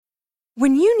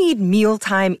When you need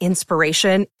mealtime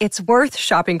inspiration, it's worth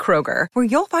shopping Kroger, where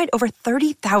you'll find over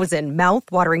 30,000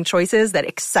 mouth-watering choices that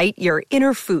excite your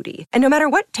inner foodie. And no matter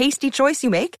what tasty choice you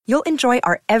make, you'll enjoy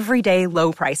our everyday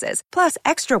low prices, plus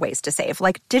extra ways to save,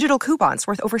 like digital coupons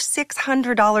worth over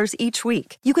 $600 each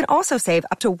week. You can also save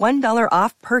up to $1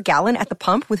 off per gallon at the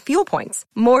pump with fuel points.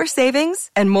 More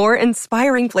savings and more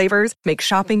inspiring flavors make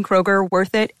shopping Kroger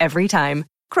worth it every time.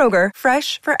 Kroger,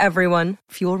 fresh for everyone.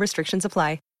 Fuel restrictions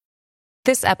apply.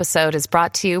 This episode is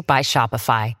brought to you by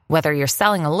Shopify. Whether you're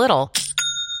selling a little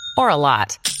or a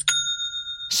lot,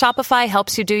 Shopify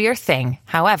helps you do your thing,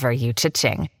 however you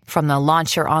cha-ching. From the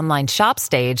launch your online shop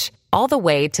stage, all the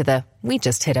way to the we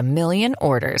just hit 1 million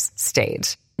orders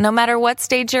stage. No matter what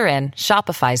stage you're in,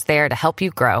 Shopify's there to help you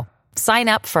grow. Sign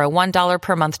up for a $1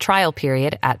 per month trial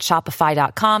period at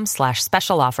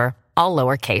shopify.com/special offer, all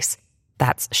lowercase.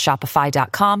 That's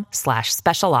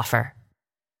shopify.com/special offer.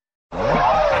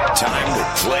 Time to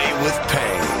play with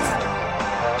pain.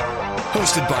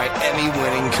 Hosted by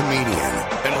Emmy-winning comedian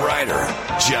and writer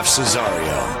Jeff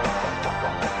Cesario.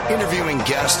 Interviewing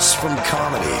guests from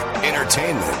comedy,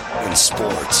 entertainment, and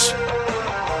sports.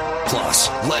 Plus,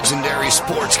 legendary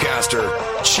sportscaster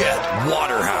Chet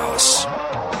Waterhouse.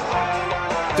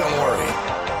 Don't worry,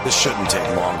 this shouldn't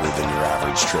take longer than your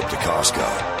average trip to Costco.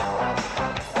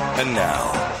 And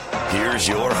now, here's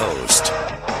your host,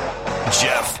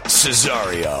 Jeff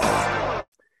Cesario.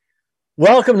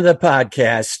 Welcome to the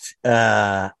podcast.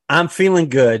 I'm feeling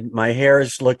good. My hair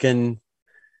is looking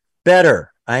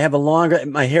better. I have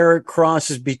my hair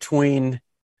crosses between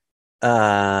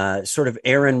sort of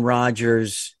Aaron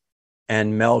Rodgers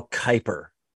and Mel Kiper.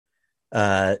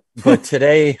 But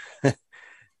today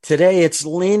it's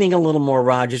leaning a little more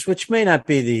Rodgers, which may not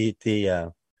be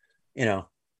the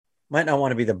might not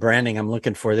want to be the branding I'm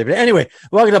looking for there. But anyway,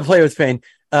 welcome to Play with Pain.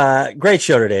 Great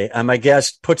show today. My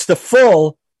guest puts the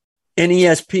full in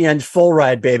ESPN's Full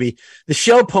Ride, baby. The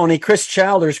show pony, Chris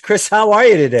Childers. Chris, how are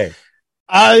you today?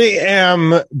 I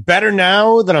am better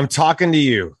now that I'm talking to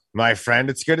you, my friend.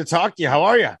 It's good to talk to you. How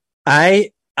are you?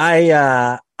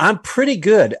 I'm pretty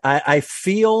good. I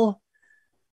feel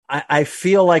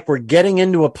like we're getting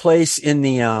into a place in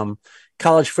the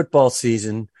college football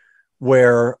season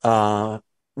where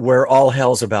all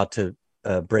hell's about to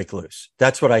break loose.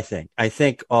 That's what I think. I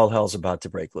think all hell's about to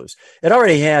break loose. It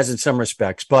already has in some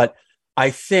respects, but I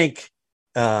think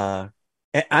I'm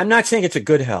not saying it's a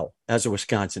good hell as a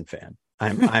Wisconsin fan.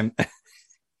 I'm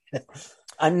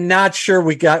not sure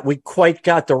we quite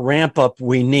got the ramp up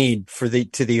we need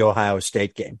to the Ohio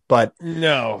State game, but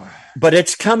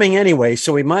it's coming anyway,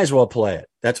 so we might as well play it.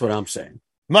 That's what I'm saying.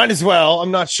 Might as well.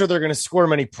 I'm not sure they're going to score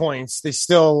many points. They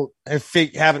still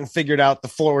haven't figured out the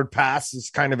forward pass is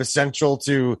kind of essential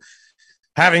to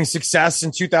having success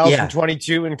in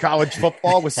 2022 in college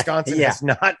football. Wisconsin has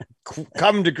not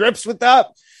come to grips with that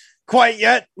quite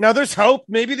yet. Now there's hope.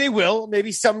 Maybe they will.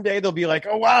 Maybe someday they'll be like,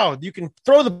 oh, wow, you can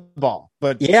throw the ball.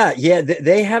 But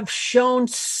they have shown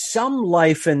some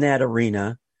life in that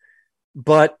arena,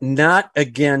 but not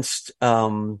against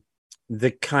the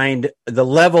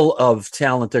level of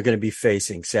talent they're going to be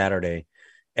facing Saturday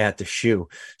at the Shoe.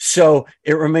 So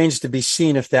it remains to be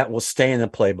seen if that will stay in the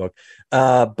playbook.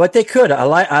 But they could.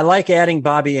 I like adding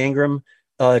Bobby Ingram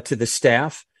to the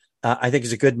staff. I think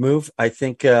it's a good move. I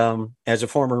think as a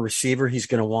former receiver, he's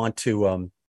going to want to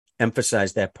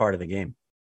emphasize that part of the game.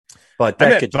 But I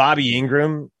met Bobby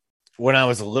Ingram when I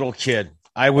was a little kid.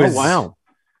 Oh, wow.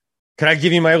 Can I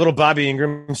give you my little Bobby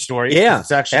Ingram story? Yeah,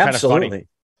 it's actually absolutely. kind of funny.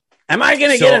 Am I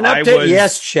going to get an update?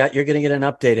 Yes, Chet, you're going to get an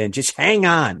update in. Just hang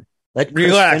on.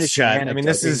 Relax, Chet. I mean,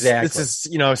 this is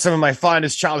some of my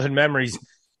fondest childhood memories.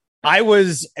 I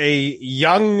was a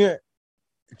young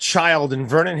child in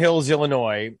Vernon Hills,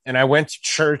 Illinois, and I went to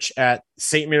church at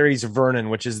St. Mary's of Vernon,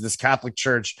 which is this Catholic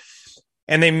church.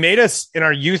 And they made us in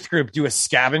our youth group do a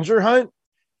scavenger hunt.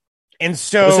 And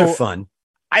so those are fun.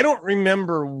 I don't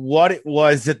remember what it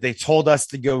was that they told us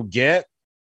to go get,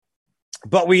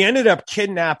 but we ended up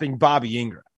kidnapping Bobby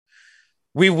Ingram.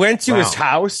 We went to his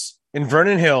house in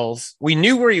Vernon Hills. We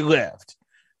knew where he lived.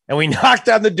 And we knocked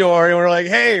on the door and we're like,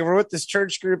 hey, we're with this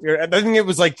church group here. I think it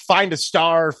was like find a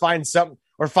star or find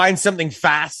something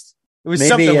fast. It was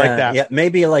something like that. Yeah,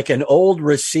 maybe like an old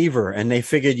receiver. And they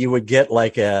figured you would get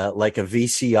like a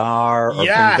VCR or bring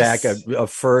back a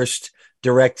first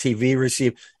DirecTV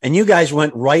receiver. And you guys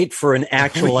went right for an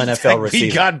actual NFL receiver.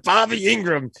 We got Bobby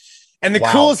Ingram. And the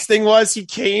coolest thing was he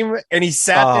came and he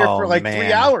sat there for like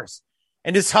 3 hours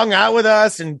and just hung out with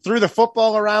us and threw the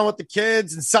football around with the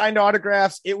kids and signed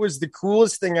autographs. It was the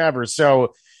coolest thing ever.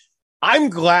 So I'm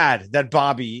glad that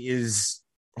Bobby is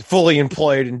fully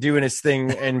employed and doing his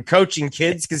thing and coaching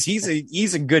kids because he's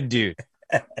a good dude.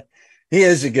 He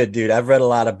is a good dude. I've read a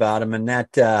lot about him, and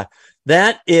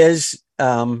that is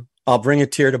I'll bring a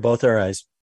tear to both our eyes.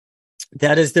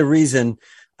 That is the reason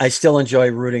I still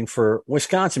enjoy rooting for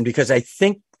Wisconsin, because I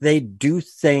think they do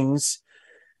things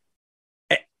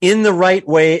in the right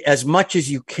way as much as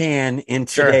you can in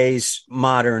today's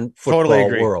modern football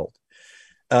world.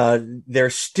 They're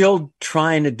still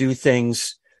trying to do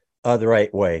things the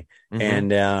right way.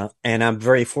 Mm-hmm. And I'm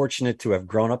very fortunate to have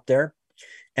grown up there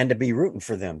and to be rooting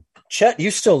for them. Chet,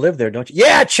 you still live there, don't you?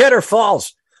 Yeah, Cheddar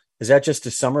Falls. Is that just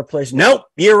a summer place? Nope,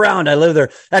 year round. I live there.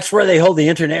 That's where they hold the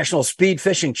International Speed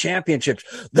Fishing Championships.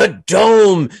 The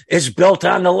Dome is built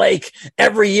on the lake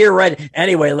every year, right?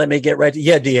 Anyway, let me get right.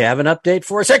 Yeah, do you have an update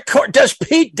for us? Does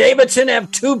Pete Davidson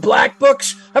have 2 black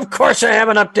books? Of course I have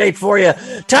an update for you.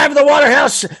 Time for the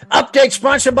Waterhouse update,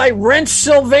 sponsored by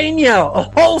Wrenchsylvania, a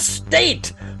whole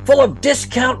state full of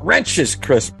discount wrenches,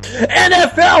 Chris.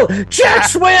 NFL,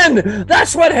 Jets win.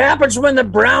 That's what happens when the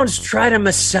Browns try to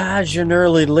massage an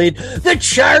early lead. The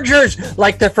Chargers,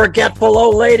 like the forgetful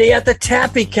old lady at the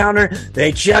taffy counter,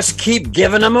 they just keep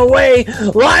giving them away.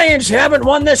 Lions haven't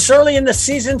won this early in the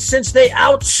season since they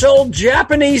outsold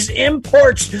Japanese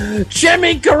imports.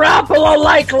 Jimmy Garoppolo,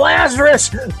 like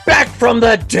Lazarus, back from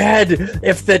the dead.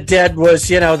 If the dead was,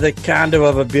 the condo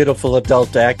of a beautiful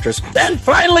adult actress. Then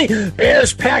finally,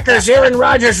 Bears Packers, Aaron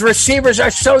Rodgers receivers are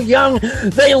so young,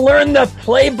 they learn the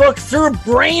playbook through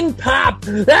Brain Pop.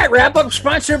 That wrap-up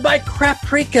sponsored by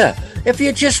Craprika. If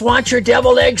you just want your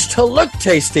deviled eggs to look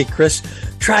tasty, Chris,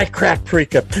 try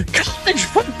Craprika. College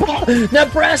football,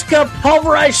 Nebraska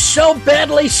pulverized so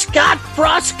badly, Scott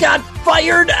Frost got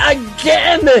fired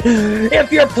again.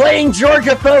 If you're playing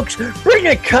Georgia, folks, bring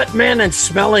a cut man and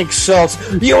smelling salts.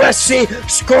 USC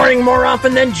scoring more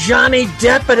often than Johnny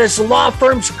Depp at his law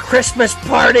firm's Christmas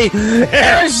party.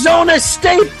 Arizona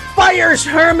State fires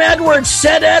Herm Edwards.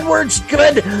 Said Edwards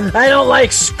good. I don't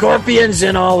like scorpions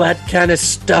and all that kind of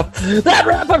stuff. That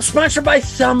wrap-up sponsored by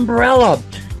Thumbrella.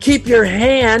 Keep your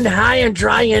hand high and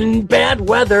dry in bad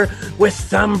weather with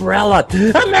Thumbrella.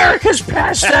 America's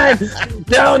pastime.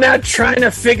 Now trying to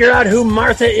figure out who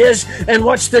Martha is and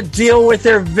what's the deal with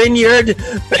their vineyard.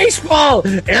 Baseball.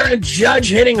 Aaron Judge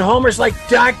hitting homers like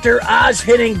Dr. Oz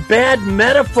hitting bad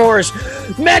metaphors.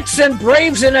 Mets and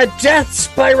Braves in a death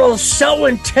spiral so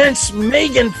intense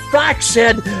Megan Fox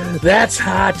said, "That's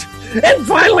hot." And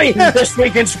finally, this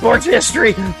week in sports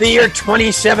history, the year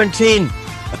 2017.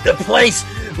 The place,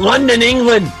 London,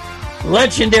 England.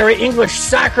 Legendary English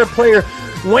soccer player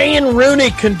Wayne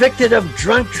Rooney convicted of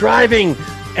drunk driving.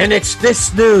 And it's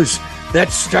this news that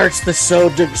starts the slow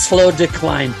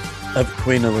decline of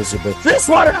Queen Elizabeth. This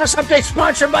Waterhouse update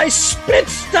sponsored by Spit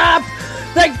Stop,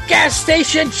 the gas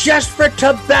station just for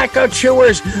tobacco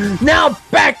chewers. Now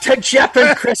back to Jeff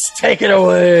and Chris. Take it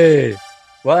away.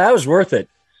 Well, that was worth it.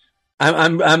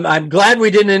 I'm glad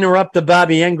we didn't interrupt the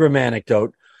Bobby Ingram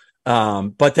anecdote.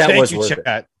 But that was worth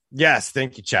it. Yes,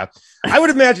 thank you, Chet. I would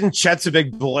imagine Chet's a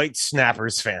big Beloit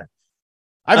Snappers fan.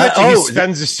 I bet he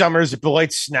spends the summers at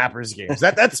Beloit Snappers games.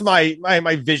 That's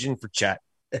my vision for Chet.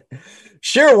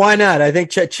 Sure, why not? I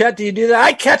think Chet, do you do that?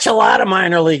 I catch a lot of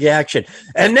minor league action,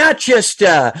 and not just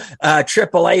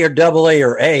AAA or AA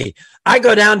or A. I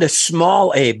go down to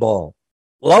small A ball,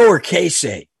 lowercase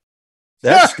a.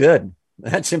 That's good.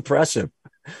 That's impressive.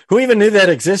 Who even knew that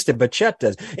existed? But Chet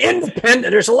does.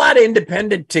 Independent. There's a lot of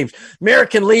independent teams.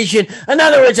 American Legion. In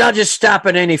other words, I'll just stop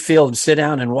at any field and sit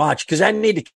down and watch because I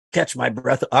need to catch my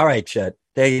breath. All right, Chet.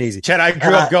 Take it easy. Chet, I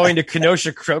grew up going to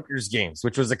Kenosha Croakers games,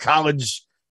 which was a college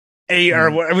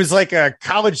or it was like a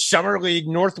college summer league,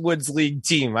 Northwoods League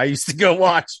team. I used to go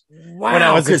watch when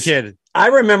I was a kid. I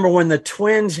remember when the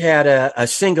Twins had a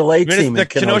single A team. The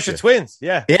Kenosha Twins.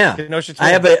 Yeah. Kenosha Twins.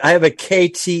 I have a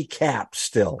KT cap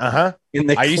still. In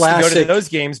the I used to go to those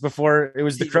games before it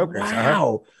was the Croakers.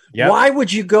 Wow. Yep. Why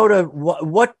would you go to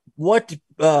what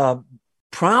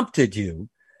prompted you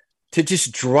to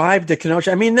just drive to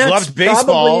Kenosha? I mean, that's loved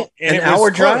baseball and an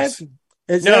hour drive.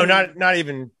 Not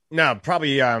even. No,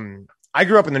 probably. I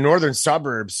grew up in the northern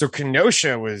suburbs, so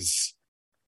Kenosha was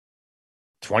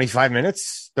 25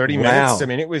 minutes, 30 minutes. I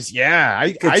mean, it was,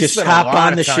 I just hop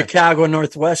on the Chicago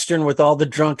Northwestern with all the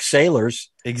drunk sailors.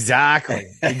 Exactly.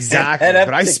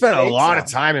 But I spent a lot of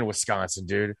time in Wisconsin,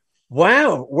 dude.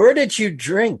 Wow. Where did you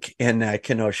drink in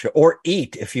Kenosha or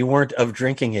eat if you weren't of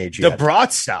drinking age yet? The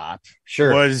Brat Stop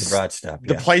was the Brat Stop,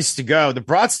 the place to go. The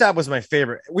Brat Stop was my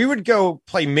favorite. We would go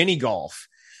play mini golf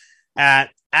at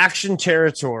Action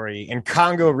Territory in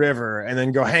Congo River and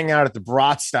then go hang out at the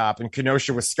Brat Stop in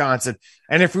Kenosha, Wisconsin.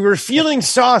 And if we were feeling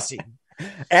saucy,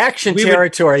 Action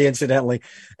territory, incidentally,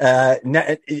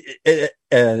 it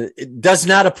does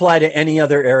not apply to any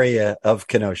other area of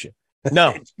Kenosha.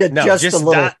 No, just a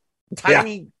little, that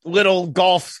tiny little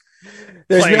golf.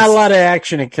 There's not a lot of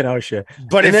action in Kenosha.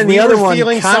 But and if then we the other were one,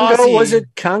 feeling Congo, saucy, was it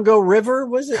Congo River?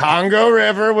 Was it Congo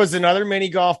River was another mini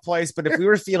golf place? But if we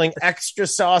were feeling extra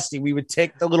saucy, we would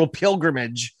take the little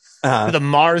pilgrimage to the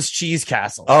Mars Cheese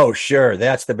Castle. Oh, sure,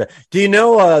 that's the best. Do you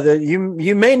know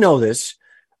you may know this,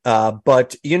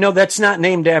 but you know that's not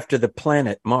named after the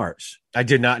planet Mars. I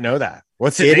did not know that.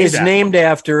 What's it? It is named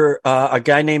after a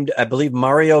guy named, I believe,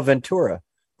 Mario Ventura.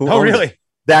 Really?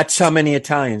 That's how many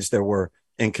Italians there were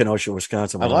in Kenosha,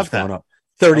 Wisconsin. I love that.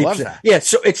 30%. Yeah,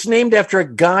 so it's named after a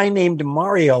guy named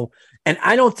Mario, and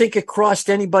I don't think it crossed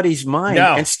anybody's mind,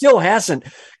 and still hasn't,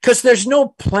 because there's no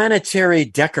planetary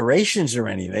decorations or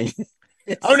anything.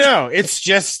 Oh, no. It's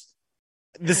just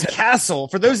this castle.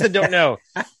 For those that don't know,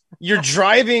 you're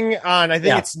driving on, I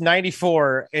think it's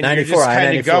 94, and you're just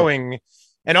kind of going,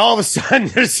 and all of a sudden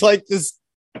there's like this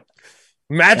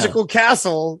magical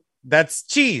castle that's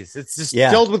cheese. It's just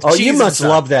filled with cheese. Oh, you must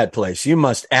love that place. You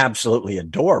must absolutely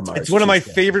adore Mars. It's one of my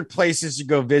favorite places to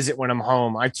go visit when I'm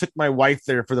home. I took my wife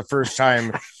there for the first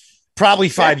time probably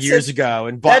 5 years ago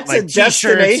and bought like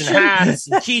t-shirts and hats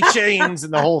and keychains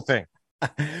and the whole thing.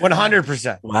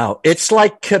 100%. Wow. It's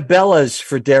like Cabela's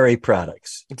for dairy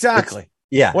products. Exactly.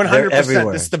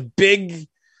 100%. It's the big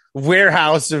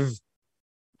warehouse of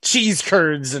cheese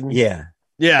curds and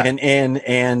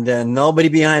and nobody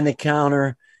behind the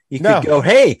counter. You could go,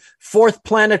 hey, fourth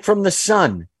planet from the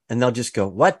sun. And they'll just go,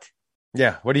 what?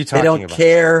 Yeah. What are you talking about? They don't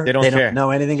care. They don't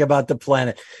know anything about the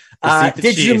planet.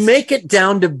 Did you make it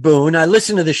down to Boone? I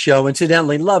listened to the show.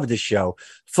 Incidentally, love the show.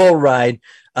 Full ride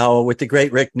with the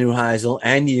great Rick Neuheisel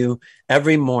and you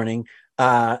every morning.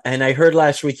 And I heard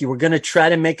last week you were going to try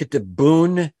to make it to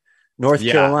Boone, North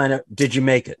Carolina. Did you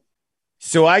make it?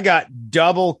 So I got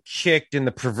double kicked in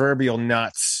the proverbial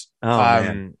nuts.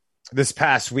 Man. This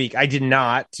past week. I did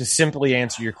not, to simply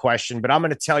answer your question, but I'm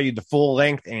going to tell you the full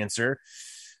length answer.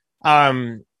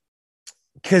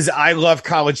 Because I love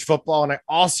college football and I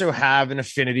also have an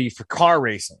affinity for car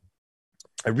racing.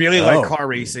 I really like car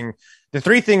racing. The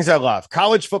three things I love: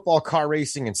 college football, car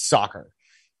racing, and soccer.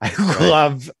 I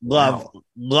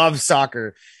love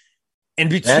soccer. And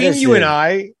between you and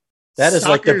I, that is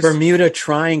like the Bermuda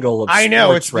Triangle of sports. I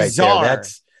know, it's right bizarre. There.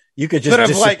 You could just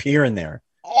disappear in there.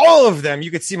 All of them.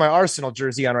 You could see my Arsenal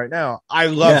jersey on right now. I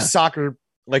love soccer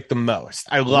like the most.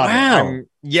 I love it.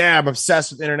 I'm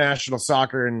obsessed with international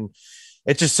soccer and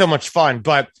it's just so much fun.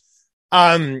 But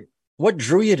what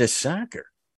drew you to soccer?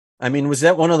 I mean, was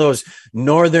that one of those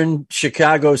northern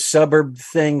Chicago suburb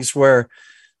things where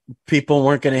people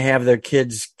weren't going to have their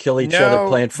kids kill each other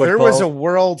playing football? There was a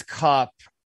World Cup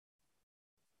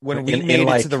when we made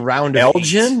it to the round of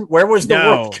Belgium? Where was the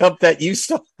World Cup that you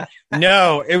saw?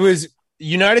 No, it was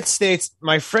United States.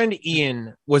 My friend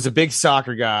Ian was a big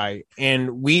soccer guy,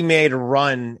 and we made a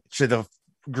run to the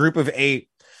group of 8.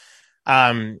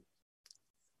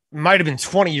 Might have been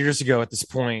 20 years ago at this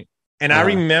point. And I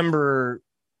remember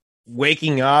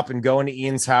waking up and going to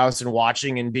Ian's house and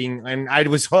watching and I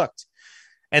was hooked.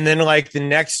 And then like the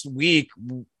next week,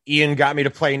 Ian got me to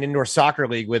play an indoor soccer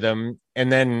league with him.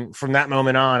 And then from that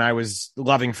moment on, I was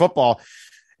loving football.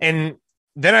 And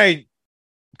then I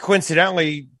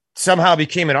coincidentally somehow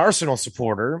became an Arsenal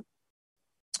supporter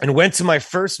and went to my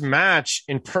first match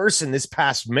in person this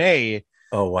past May.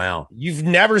 Oh, wow. You've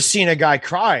never seen a guy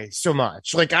cry so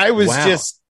much. Like I was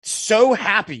just so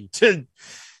happy to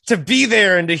be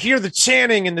there and to hear the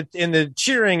chanting and the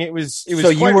cheering. It was so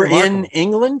you were remarkable. In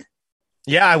England?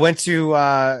 Yeah, I went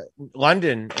to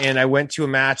London and I went to a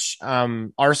match,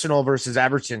 Arsenal versus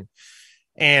Everton.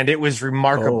 And it was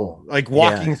remarkable. Like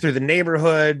walking through the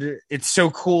neighborhood. It's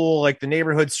so cool. Like the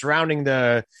neighborhood surrounding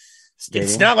the stadium.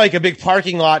 It's not like a big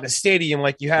parking lot in a stadium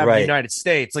like you have in the United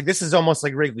States. Like this is almost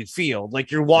like Wrigley Field.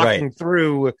 Like you're walking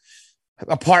through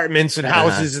apartments and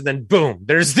houses and then boom,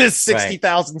 there's this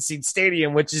 60,000 seat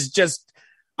stadium, which is just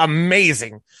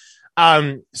amazing.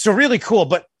 So really cool.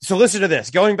 But so listen to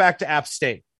this, going back to App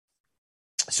State.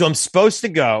 So I'm supposed to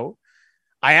go.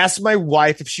 I asked my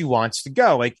wife if she wants to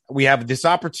go. Like we have this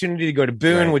opportunity to go to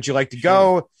Boone. Would you like to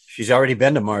go? She's already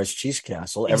been to Mars Cheese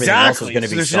Castle. Everything else is going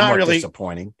to be somewhat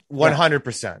disappointing.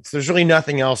 100%. So there's really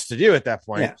nothing else to do at that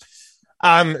point.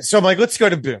 Yeah. So I'm like, let's go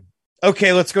to Boone.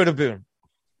 Okay, let's go to Boone.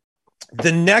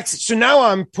 So now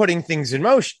I'm putting things in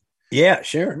motion. Yeah,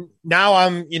 sure. Now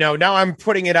I'm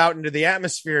putting it out into the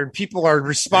atmosphere and people are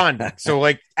responding. So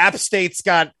like App State's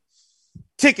got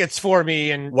tickets for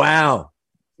me and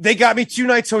they got me 2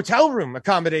 nights hotel room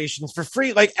accommodations for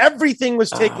free. Like everything was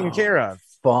taken care of.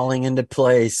 falling into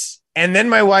place. And then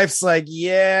my wife's like,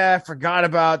 yeah, I forgot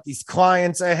about these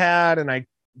clients I had, and I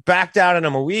backed out on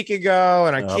them a week ago,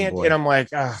 and I can't. Boy. And I'm like,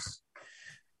 ugh.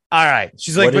 All right.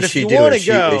 She's like, What but does if she you do? want to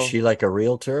go, Is she like a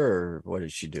realtor, or what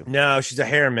does she do? no, she's a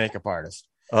hair and makeup artist.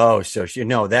 Oh, so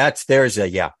there's a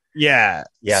Yeah.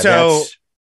 yeah. So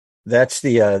that's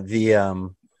the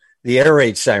air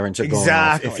raid sirens are going off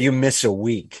Exactly. if you miss a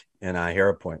week in a hair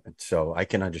appointment. So I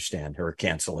can understand her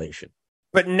cancellation.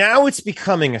 but now it's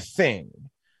becoming a thing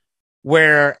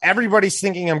where everybody's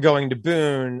thinking I'm going to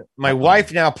Boone. My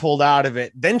wife now pulled out of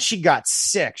it. Then she got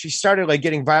sick. She started like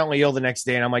getting violently ill the next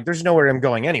day. And I'm like, there's nowhere I'm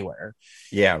going anywhere.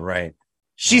 Yeah, right.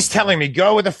 She's telling me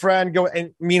go with a friend, go.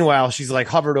 And meanwhile, she's like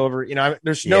hovered over,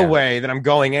 there's no Yeah. way that I'm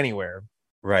going anywhere.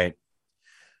 Right.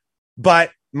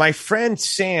 But my friend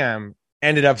Sam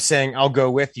ended up saying, I'll go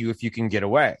with you if you can get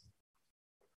away.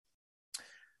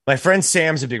 My friend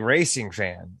Sam's a big racing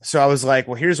fan. So I was like,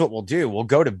 well, here's what we'll do. We'll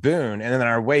go to Boone. And then on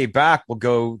our way back, we'll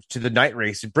go to the night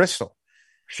race at Bristol.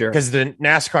 Sure. Because the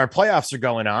NASCAR playoffs are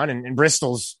going on. And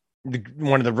Bristol's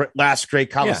one of the last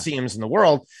great Coliseums in the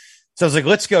world. So I was like,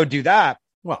 let's go do that.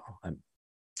 Well,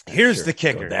 Here's sure the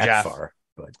kicker, that Jeff. far,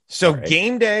 but So right.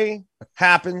 game day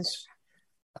happens.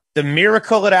 The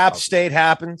miracle at App State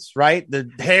happens, right? The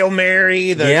Hail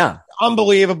Mary,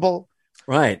 unbelievable.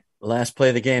 Right. Last play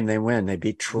of the game, they win. They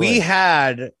beat Troy. We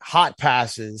had hot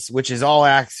passes, which is all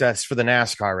access for the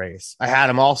NASCAR race. I had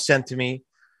them all sent to me.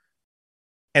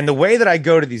 And the way that I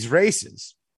go to these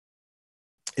races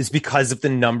is because of the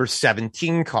number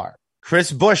 17 car.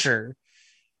 Chris Buescher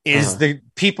is the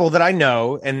people that I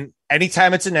know. And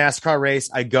anytime it's a NASCAR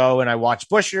race, I go and I watch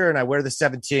Buescher and I wear the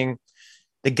 17.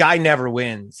 The guy never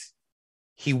wins.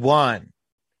 He won.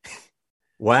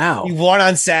 Wow. He won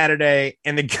on Saturday.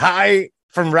 And the guy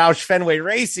from Roush Fenway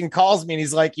Racing calls me and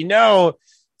he's like,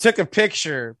 took a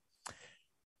picture.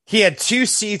 He had 2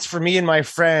 seats for me and my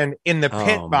friend in the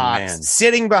pit box,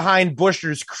 sitting behind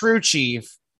Buescher's crew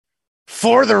chief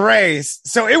for the race.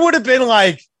 So it would have been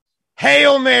like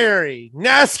Hail Mary,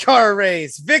 NASCAR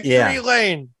race, victory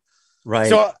lane. Right.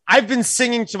 So I've been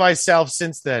singing to myself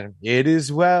since then. It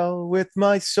is well with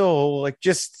my soul. Like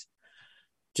just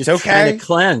okay. Trying to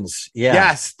cleanse. Yeah.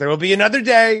 Yes, there will be another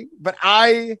day, but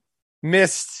I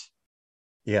missed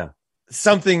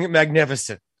something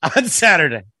magnificent on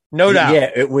Saturday. No doubt. Yeah,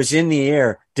 it was in the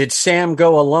air. Did Sam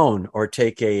go alone or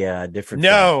take a different?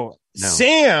 No,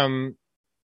 Sam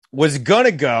was going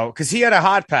to go because he had a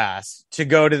hot pass to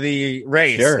go to the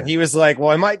race. Sure. And he was like, well,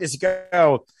 I might just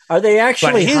go. Are they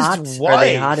actually hot? Wife, are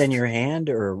they hot in your hand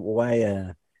or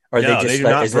why? Or they do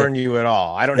not burn you at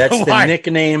all. I don't know. That's the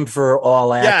nickname for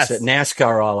all access,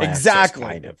 NASCAR all access. Exactly.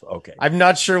 Kind of. Okay. I'm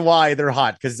not sure why they're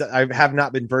hot because I have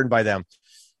not been burned by them.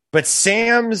 But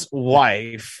Sam's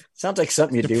wife. Sounds like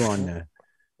something you do on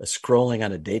scrolling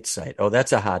on a date site. Oh,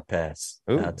 that's a hot pass.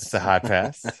 Ooh, that's the hot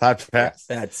pass. Hot pass.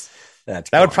 That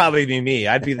would probably be me.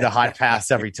 I'd be the hot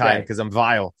pass every time because I'm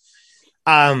vile.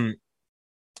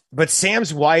 But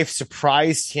Sam's wife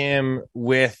surprised him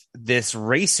with this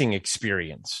racing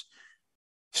experience.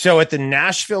 So at the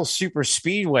Nashville Super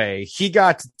Speedway, he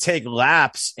got to take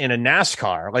laps in a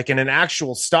NASCAR, like in an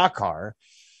actual stock car,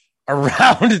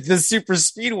 around the Super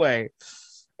Speedway.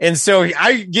 And so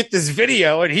I get this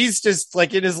video and he's just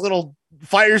like in his little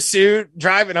fire suit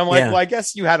driving. I'm like, well, I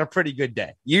guess you had a pretty good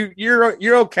day. You're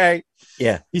okay.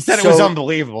 Yeah. He said it was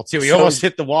unbelievable too. He almost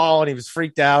hit the wall and he was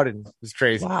freaked out and it was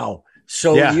crazy. Wow.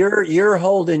 So you're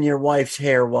holding your wife's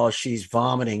hair while she's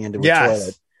vomiting into a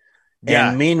toilet.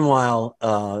 And meanwhile,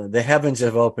 the heavens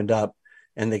have opened up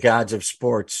and the gods of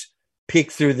sports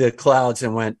peeked through the clouds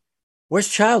and went, where's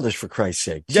Childish, for Christ's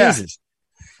sake? Jesus.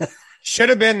 Should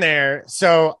have been there.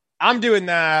 So I'm doing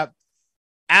that.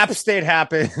 App State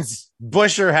happens.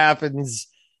 Buescher happens.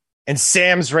 And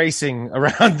Sam's racing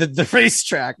around the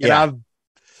racetrack.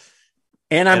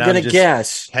 And I'm going to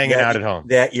guess hanging out at home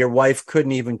that your wife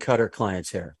couldn't even cut her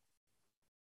client's hair.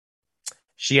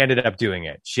 She ended up doing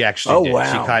it. She actually did.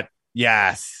 Wow. She cut.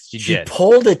 Yes, she did.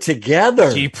 Pulled it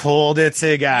together. She pulled it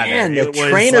together. Man, the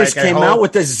trainers came out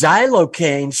with the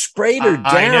xylocaine, sprayed her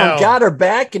down, got her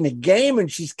back in the game, and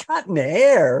she's cutting the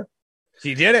hair.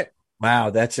 She did it. Wow,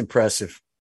 that's impressive.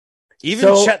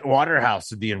 Even Chet Waterhouse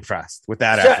would be impressed with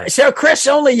that effort. So, Chris,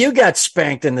 only you got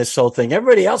spanked in this whole thing.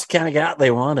 Everybody else kind of got what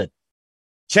they wanted.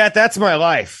 Chet, that's my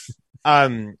life.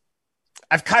 I've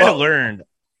kind of learned.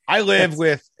 I live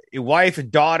with a wife, a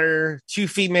daughter, 2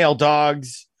 female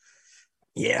dogs.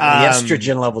 Yeah, the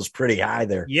estrogen level's pretty high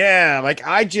there. Yeah, like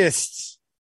I'm just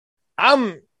a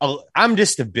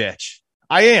bitch.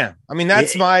 I am. I mean,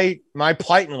 that's my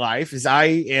plight in life is I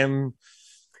am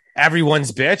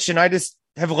everyone's bitch, and I just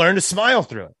have learned to smile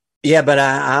through it. Yeah, but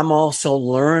I'm also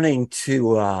learning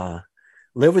to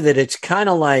live with it. It's kind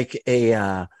of like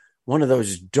a one of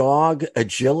those dog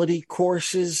agility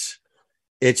courses.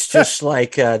 It's just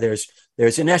like there's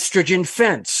an estrogen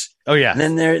fence. Oh yeah,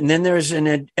 and then there's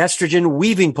an estrogen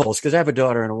weaving poles, because I have a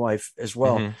daughter and a wife as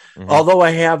well. Mm-hmm. Although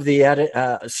I have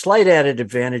the slight added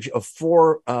advantage of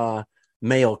 4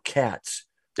 male cats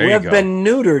who have been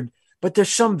neutered, but there's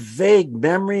some vague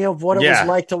memory of what it was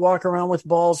like to walk around with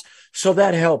balls, so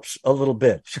that helps a little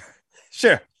bit.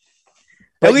 Sure.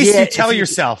 But at least you tell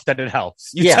yourself that it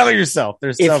helps. You tell yourself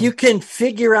if you can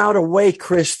figure out a way,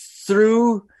 Chris,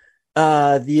 through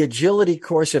the agility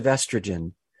course of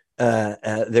estrogen,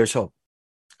 there's hope.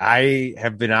 I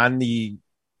have been on the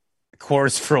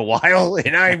course for a while,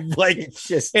 and I'm like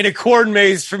just in a corn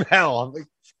maze from hell. I'm like,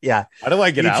 how do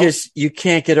I get out? You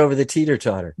can't get over the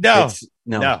teeter-totter. No.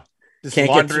 Just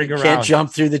wandering around. Can't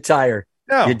jump through the tire.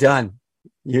 No.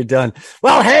 You're done.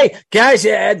 Well, hey, guys,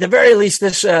 at the very least,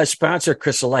 this sponsor,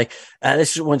 Chris Alike,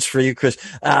 this one's for you, Chris.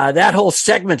 That whole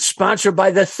segment sponsored by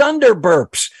the Thunder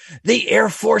Burps, the Air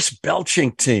Force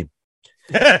belching team.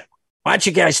 Why don't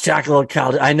you guys talk a little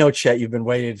college? I know, Chet, you've been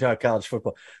waiting to talk college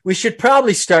football. We should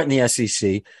probably start in the SEC.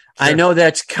 Sure. I know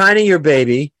that's kind of your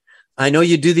baby. I know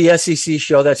you do the SEC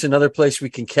show. That's another place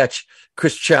we can catch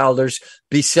Chris Childers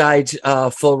besides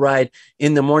Full Ride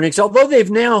in the mornings. Although they've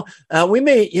now, we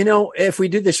may, if we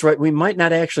do this right, we might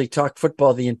not actually talk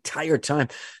football the entire time,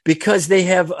 because they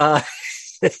have,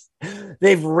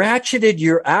 they've ratcheted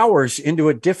your hours into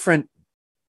a different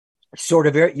sort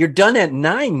of area. You're done at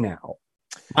 9 now.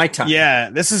 My time. Yeah,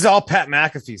 this is all Pat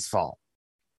McAfee's fault.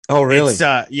 Oh, really?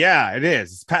 Yeah, it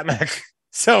is. It's Pat McAfee.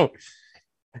 So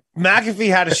McAfee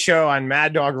had a show on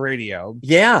Mad Dog Radio.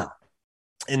 Yeah.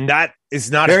 And that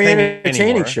is not very a thing entertaining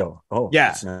anymore. Show. Oh,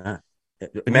 yeah. It's not.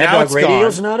 Mad Dog Radio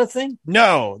is not a thing?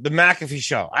 No, the McAfee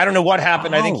show. I don't know what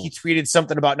happened. I think he tweeted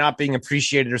something about not being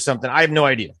appreciated or something. I have no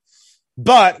idea.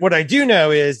 But what I do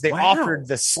know is they offered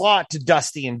the slot to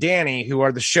Dusty and Danny, who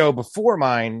are the show before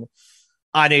mine,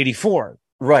 on 84.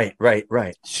 Right.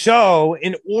 So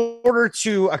in order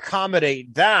to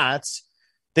accommodate that,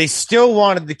 they still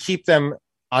wanted to keep them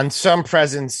on some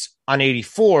presence on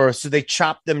 84. So they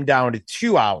chopped them down to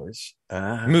 2 hours,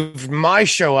 moved my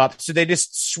show up. So they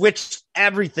just switched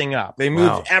everything up. They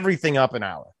moved everything up an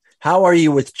hour. How are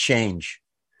you with change?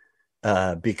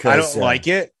 Because I don't like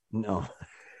it. No,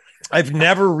 I've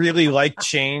never really liked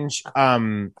change.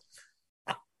 I'm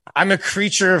a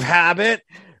creature of habit.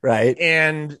 Right.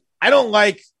 And I don't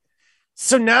like,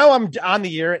 so now I'm on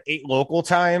the air at 8 local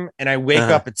time, and I wake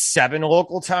up at 7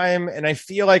 local time, and I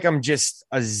feel like I'm just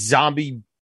a zombie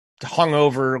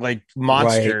hungover like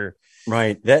monster.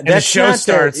 Right. That the show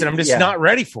starts, and I'm just not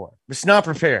ready for it. I'm just not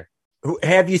prepared.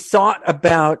 Have you thought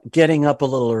about getting up a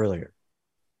little earlier?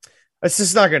 That's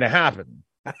just not going to happen.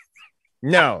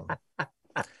 No.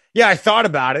 Yeah, I thought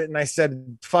about it, and I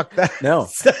said, fuck that. No.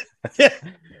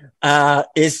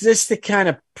 Is this the kind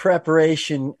of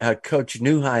preparation Coach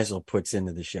Neuheisel puts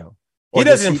into the show? He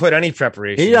doesn't put any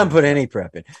preparation. He doesn't put any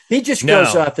prep in. He just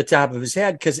goes off the top of his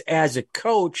head, because as a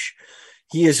coach,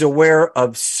 he is aware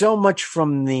of so much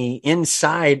from the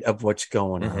inside of what's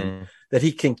going on that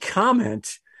he can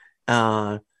comment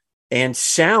and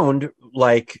sound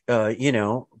like,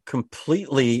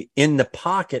 completely in the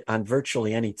pocket on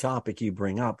virtually any topic you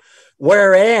bring up.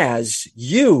 Whereas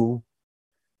you're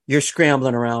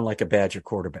scrambling around like a Badger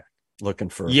quarterback looking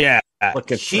for a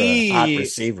hot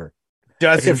receiver.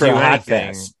 Doesn't do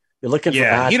anything. You're looking for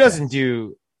a hot he doesn't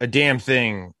do a damn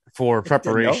thing for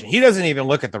preparation. He doesn't even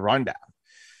look at the rundown.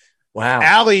 Wow.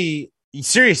 Allie,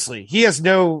 seriously, he has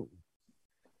no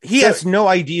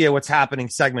idea what's happening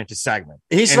segment to segment.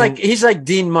 He's like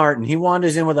Dean Martin. He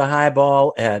wanders in with a high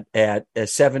ball at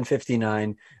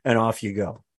 7:59, and off you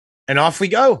go. And off we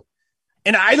go.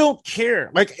 And I don't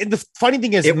care. Like, and the funny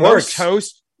thing is, most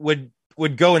hosts would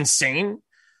go insane.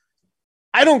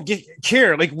 I don't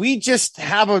care. Like, we just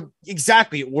have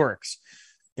it works.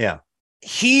 Yeah.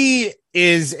 He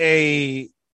lives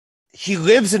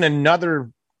in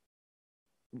another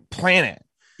planet.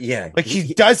 Yeah. Like,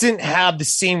 he doesn't have the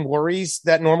same worries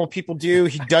that normal people do.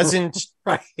 He doesn't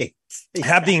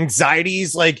have the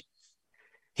anxieties. Like,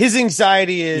 his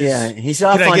anxiety is, he's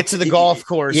off. Can I get to the golf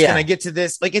course? Yeah. Can I get to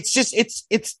this? Like, it's just,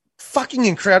 it's fucking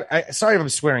incredible. Sorry if I'm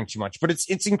swearing too much, but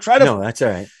it's incredible. No, that's all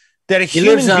right. That he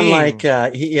lives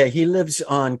on he lives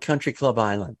on Country Club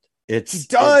Island. He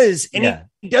does.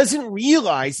 He doesn't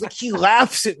realize, like, he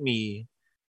laughs at me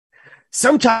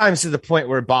sometimes to the point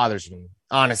where it bothers me,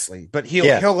 honestly, but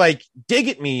he'll like dig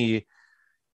at me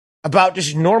about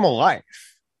just normal life.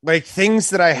 like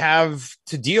things that I have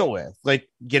to deal with, like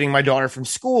getting my daughter from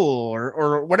school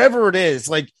or whatever it is,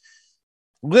 like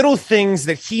little things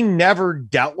that he never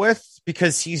dealt with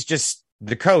because he's just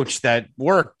the coach that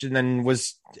worked and then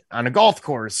was on a golf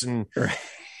course. And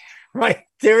right.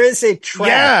 There is a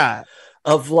track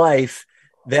of life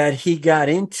that he got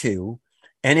into,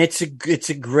 and it's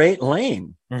a great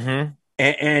lane. Mm-hmm.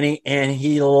 And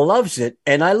he loves it.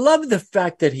 And I love the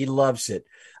fact that he loves it.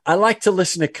 I like to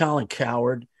listen to Colin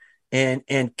Cowherd, and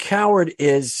Cowherd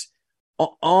is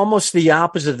almost the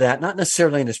opposite of that, not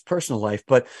necessarily in his personal life,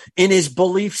 but in his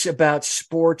beliefs about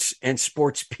sports and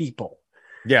sports people.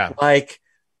 Yeah. Like,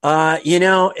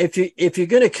 if you're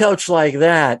going to coach like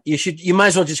that, you might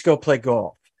as well just go play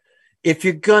golf. If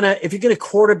you're going to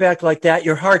quarterback like that,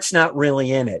 your heart's not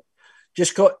really in it.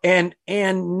 Just go. And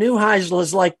Neuheisel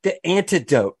is like the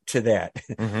antidote to that.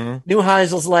 Mm-hmm.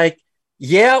 Neuheisel's like,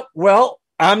 yeah, well,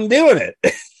 I'm doing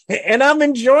it and I'm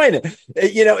enjoying it.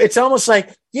 It's almost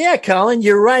like, yeah, Colin,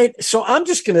 you're right. So I'm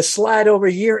just going to slide over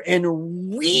here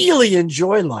and really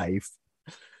enjoy life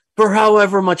for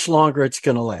however much longer it's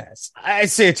going to last. I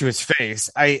say it to his face.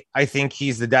 I think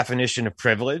he's the definition of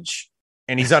privilege,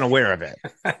 and he's unaware of it.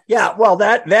 Yeah, well,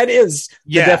 that is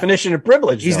the definition of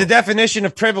privilege. He's the definition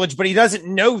of privilege, but he doesn't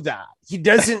know that. He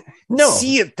doesn't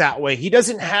see it that way. He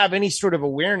doesn't have any sort of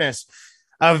awareness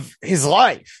of his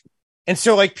life. And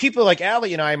so, like, people like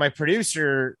Allie and I, my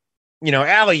producer,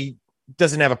 Allie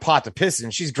doesn't have a pot to piss in.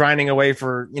 She's grinding away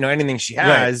for, anything she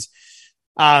has.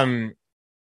 Right.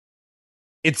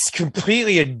 It's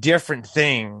completely a different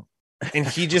thing. And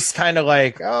he just kind of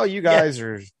like, oh, you guys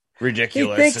are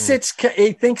ridiculous.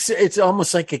 He thinks it's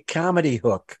almost like a comedy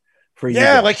hook for you.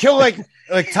 Yeah, like he'll like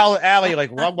tell Allie,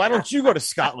 like, well, why don't you go to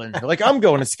Scotland? Like, I'm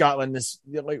going to Scotland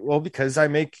because I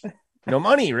make no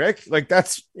money, Rick. Like,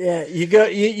 that's you go.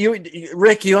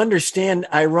 Rick, you understand?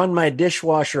 I run my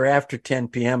dishwasher after 10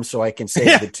 p.m. so I can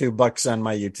save the $2 on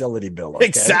my utility bill. Okay?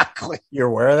 Exactly. You're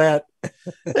aware of that?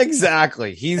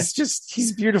 Exactly. He's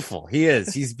beautiful.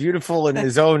 He's beautiful in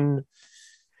his own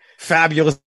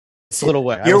fabulous little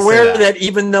way. You're aware that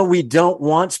even though we don't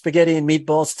want spaghetti and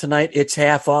meatballs tonight, it's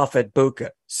half off at Buca.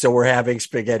 So we're having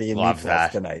spaghetti and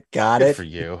meatballs tonight. Got it? For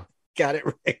you. Got it,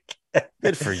 Rick.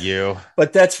 Good for you.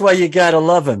 But that's why you got to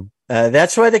love him.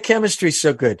 That's why the chemistry's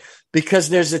so good, because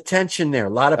there's a tension there. A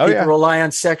lot of people rely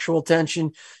on sexual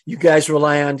tension. You guys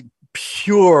rely on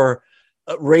pure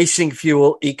racing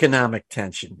fuel economic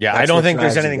tension. Yeah, I don't think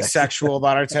there's anything sexual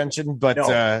about our tension, but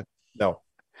no.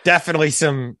 Definitely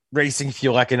some racing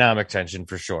fuel economic tension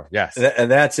for sure. Yes.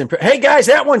 That's Hey guys,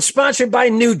 that one's sponsored by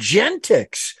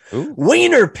Nugentix. Ooh.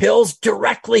 Wiener pills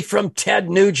directly from Ted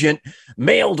Nugent,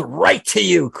 mailed right to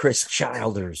you, Chris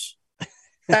Childers.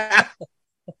 All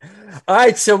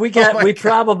right, so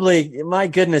my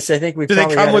goodness, I think we do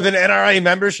they come with an NRA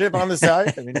membership on the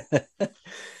side? I mean,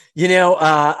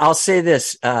 I'll say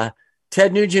this: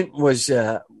 Ted Nugent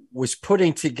was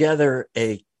putting together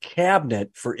a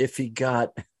cabinet for if he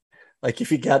got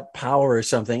power or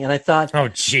something, and I thought, oh,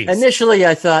 geez. Initially,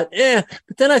 I thought,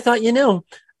 but then I thought,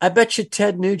 I bet you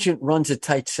Ted Nugent runs a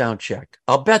tight sound check.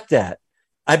 I'll bet that.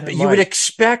 You would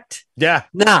expect,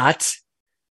 not.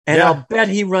 And I'll bet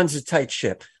he runs a tight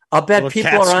ship. I'll bet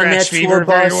people are on that tour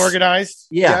bus. Very organized.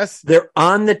 Yeah, yes. They're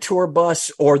on the tour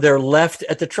bus or they're left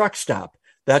at the truck stop.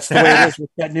 That's the way it is with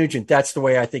Ted Nugent. That's the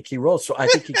way I think he rolls. So I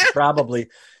think he could probably,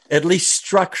 at least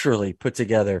structurally, put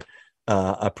together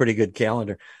a pretty good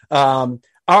calendar. All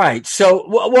right. So,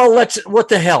 what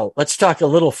the hell? Let's talk a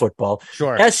little football.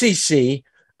 Sure. SEC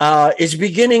is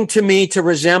beginning to me to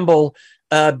resemble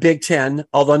Big Ten,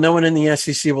 although no one in the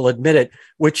SEC will admit it,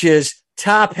 which is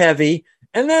top heavy.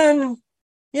 And then,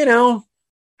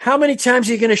 how many times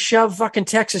are you going to shove fucking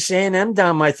Texas A&M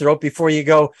down my throat before you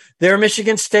go, they're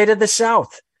Michigan State of the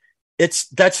South?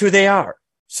 That's who they are.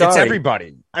 Sorry. It's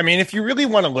everybody. I mean, if you really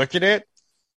want to look at it,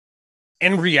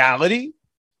 in reality,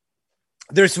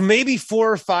 there's maybe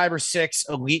 4 or 5 or 6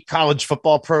 elite college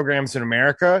football programs in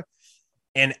America,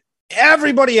 and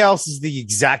everybody else is the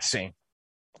exact same.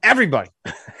 Everybody.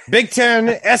 Big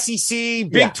Ten, SEC,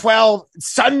 Big 12,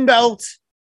 Sun Belt.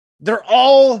 They're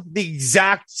all the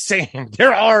exact same.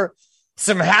 There are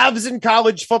some haves in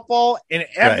college football, and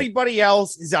everybody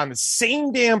else is on the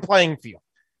same damn playing field.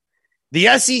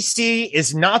 The SEC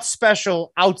is not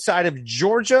special outside of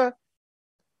Georgia,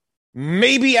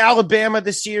 maybe Alabama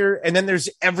this year, and then there's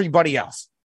everybody else.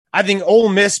 I think Ole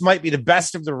Miss might be the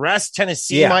best of the rest.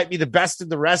 Tennessee might be the best of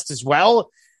the rest as well.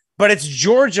 But it's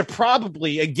Georgia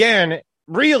probably, again,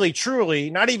 really, truly,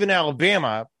 not even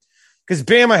Alabama, because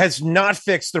Bama has not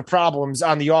fixed their problems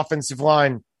on the offensive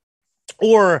line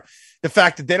or the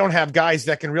fact that they don't have guys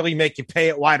that can really make you pay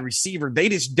at wide receiver. They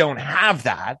just don't have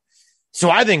that. So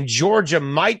I think Georgia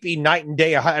might be night and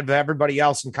day ahead of everybody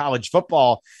else in college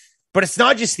football. But it's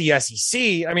not just the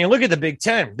SEC. I mean, look at the Big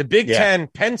Ten. The Big Ten,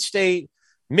 Penn State,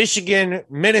 Michigan,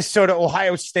 Minnesota,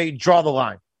 Ohio State, draw the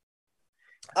line.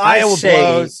 Iowa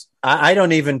blows. I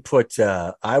don't even put,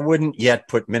 I wouldn't yet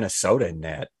put Minnesota in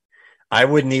that. I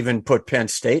wouldn't even put Penn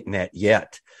State in that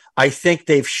yet. I think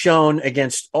they've shown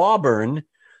against Auburn,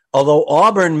 although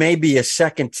Auburn may be a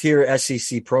second-tier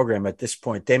SEC program at this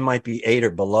point. They might be 8 or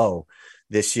below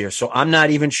this year. So I'm not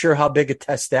even sure how big a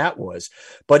test that was.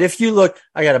 But if you look,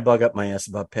 I got to bug up my ass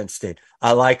about Penn State.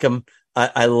 I like them.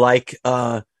 I like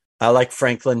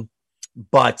Franklin.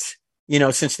 But, you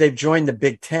know, since they've joined the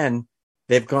Big Ten,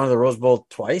 they've gone to the Rose Bowl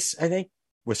twice, I think.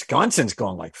 Wisconsin's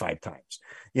gone like 5 times.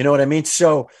 You know what I mean?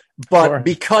 So, but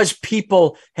because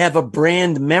people have a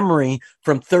brand memory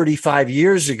from 35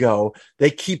 years ago, they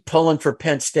keep pulling for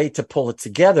Penn State to pull it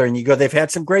together. And you go, they've had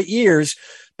some great years,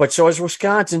 but so has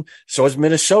Wisconsin. So has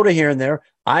Minnesota here and there.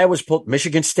 Iowa's pulled.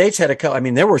 Michigan State's had a couple. I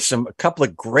mean, there were a couple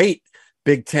of great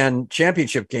Big Ten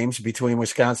championship games between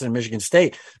Wisconsin and Michigan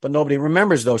State, but nobody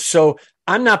remembers those. So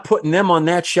I'm not putting them on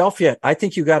that shelf yet. I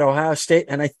think you got Ohio State,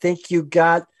 and I think you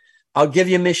got, I'll give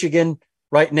you Michigan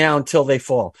right now until they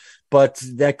fall, but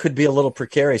that could be a little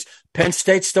precarious. Penn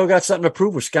State's still got something to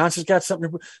prove. Wisconsin's got something to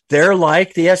prove. They're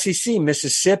like the SEC.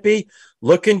 Mississippi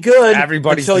looking good.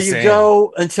 Everybody's until the you same.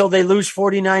 go until they lose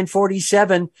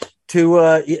 49-47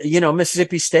 to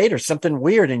Mississippi State or something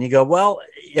weird, and you go, well,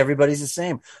 everybody's the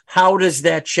same. How does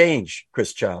that change,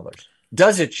 Chris Childers?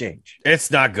 Does it change?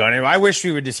 It's not going to. I wish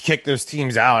we would just kick those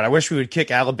teams out. I wish we would kick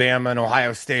Alabama and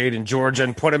Ohio State and Georgia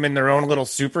and put them in their own little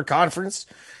super conference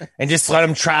and just let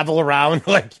them travel around.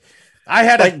 Like I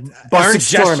had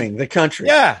barnstorming the country.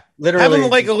 Yeah. Literally. Have them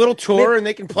like a little tour and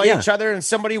they can play each other and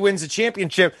somebody wins a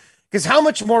championship. Because how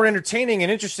much more entertaining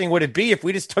and interesting would it be if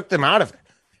we just took them out of it?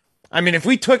 I mean, if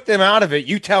we took them out of it,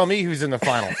 you tell me who's in the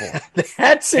Final Four.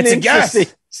 That's an interesting.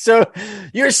 So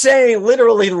you're saying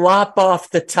literally lop off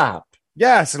the top.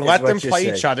 Yes, and let them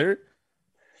play each other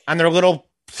on their little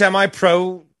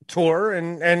semi-pro tour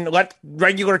and let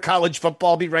regular college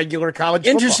football be regular college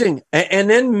football. Interesting. And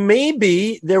then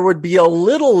maybe there would be a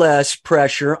little less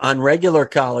pressure on regular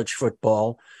college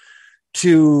football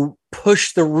to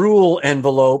push the rule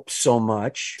envelope so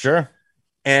much. Sure.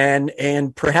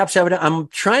 And perhaps I'm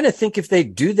trying to think if they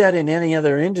do that in any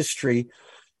other industry.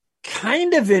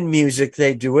 Kind of in music,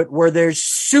 they do it where there's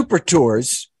super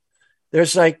tours.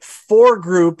 There's like 4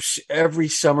 groups every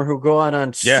summer who go out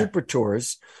on super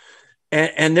tours,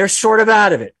 and they're sort of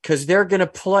out of it because they're going to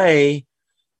play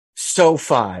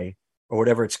SoFi or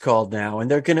whatever it's called now,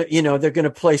 and they're going to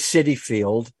play Citi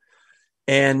Field,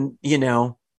 and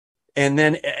and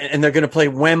they're going to play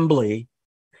Wembley,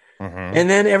 and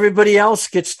then everybody else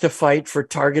gets to fight for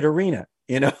Target Arena.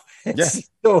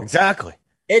 Exactly.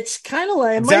 It's kind of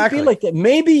like it might be like that.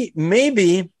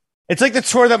 Maybe. It's like the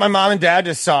tour that my mom and dad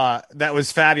just saw. That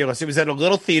was fabulous. It was at a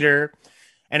little theater,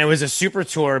 and it was a super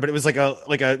tour, but it was like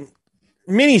a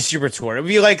mini super tour. It would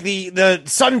be like the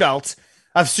Sunbelt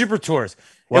of super tours.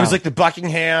 Wow. It was like the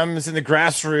Buckinghams and the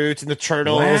Grassroots and the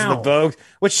Turtles and the Vogue,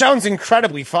 which sounds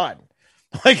incredibly fun.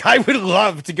 Like I would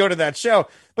love to go to that show,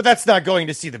 but that's not going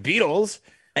to see the Beatles.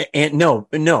 And no.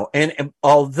 And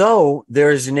although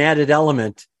there's an added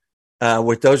element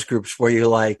with those groups where you're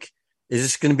like, is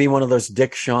this going to be one of those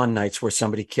Dick Shawn nights where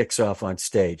somebody kicks off on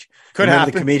stage? Could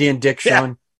happen. The comedian Dick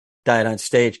Shawn died on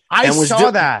stage. I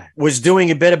saw that. Was doing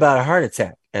a bit about a heart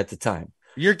attack at the time.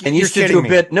 Used to do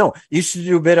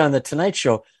a bit on the Tonight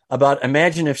Show about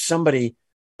imagine if somebody,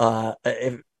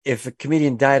 if a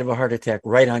comedian died of a heart attack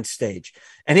right on stage,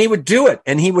 and he would do it,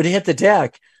 and he would hit the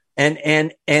deck, and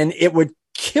it would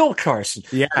kill Carson.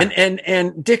 Yeah.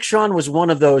 And Dick Shawn was one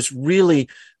of those really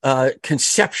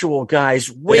conceptual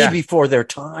guys way before their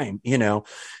time,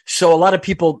 So a lot of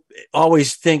people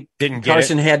always think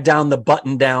Carson had down the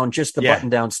button down, just the button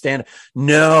down stand.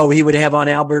 No, he would have on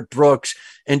Albert Brooks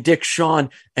and Dick Shawn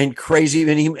and crazy,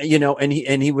 and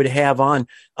he would have on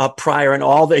Pryor and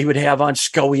all that. He would have on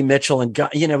Scoey Mitchell and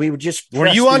he would just. Were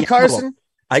you on Carson?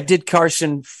 I did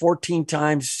Carson 14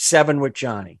 times, 7 with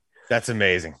Johnny. That's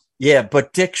amazing. Yeah,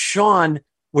 but Dick Shawn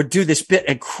would do this bit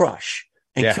and crush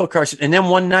and kill Carson. And then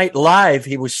one night live,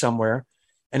 he was somewhere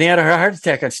and he had a heart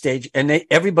attack on stage, and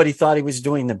everybody thought he was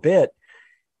doing the bit.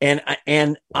 And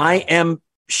I am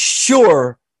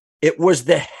sure it was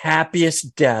the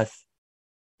happiest death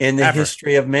in the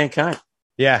history of mankind.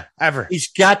 Yeah, ever. He's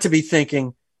got to be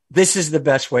thinking, this is the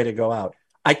best way to go out.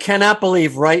 I cannot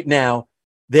believe right now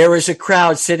there is a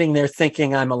crowd sitting there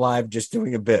thinking I'm alive just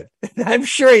doing a bit. I'm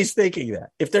sure he's thinking that,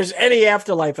 if there's any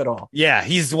afterlife at all. Yeah,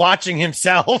 he's watching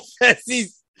himself as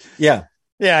he's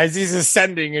as he's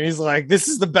ascending, and he's like, this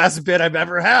is the best bit I've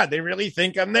ever had. They really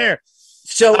think I'm there.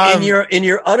 So in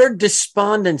your utter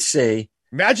despondency,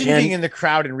 imagine being in the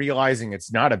crowd and realizing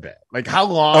it's not a bit. Like, how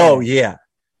long? Oh, yeah.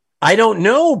 I don't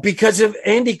know, because of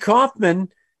Andy Kaufman,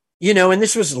 and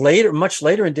this was much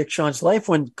later in Dick Shawn's life,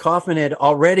 when Kaufman had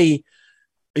already,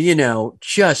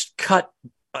 just cut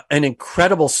an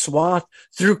incredible swath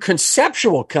through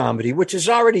conceptual comedy, which is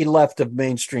already left of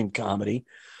mainstream comedy.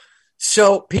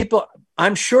 So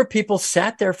I'm sure people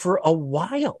sat there for a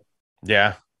while.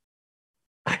 Yeah.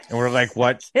 And we're like,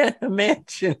 what? I can't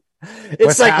imagine.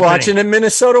 It's like happening? Watching a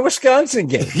Minnesota-Wisconsin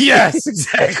game. Yes,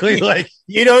 exactly. Like,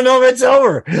 you don't know if it's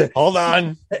over. Hold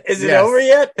on. Is it over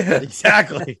yet?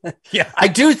 Exactly. Yeah. I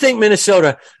do think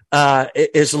Minnesota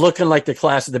is looking like the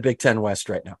class of the Big Ten West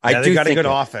right now. They got a good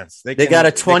offense. They got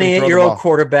a 28-year-old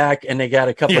quarterback, and they got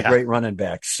a couple of great running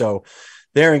backs. So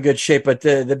they're in good shape. But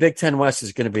the Big Ten West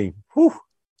is going to be, whew.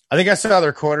 I think I saw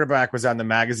their quarterback was on the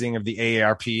magazine of the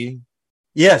AARP.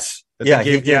 Yes. Yeah.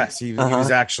 He was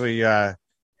actually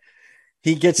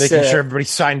he gets making sure everybody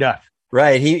signed up.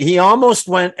 Right. He almost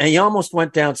went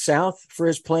down south for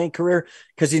his playing career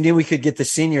because he knew we could get the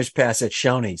seniors pass at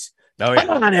Shoney's. Oh, yeah.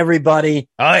 Come on, everybody.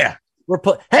 Oh, yeah.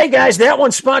 Hey, guys, that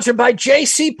one's sponsored by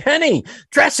J.C. Penney,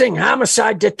 dressing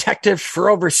homicide detectives for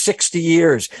over 60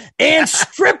 years, and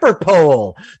Stripper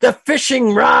Pole, the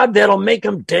fishing rod that'll make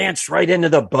them dance right into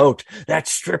the boat. That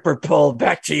Stripper Pole.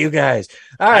 Back to you guys.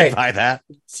 All right. I buy that.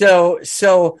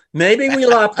 So maybe we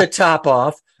lop the top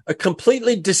off. A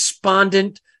completely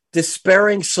despondent,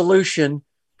 despairing solution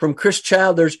from Chris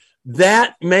Childers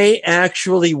that may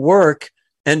actually work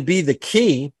and be the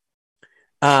key.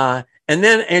 I'm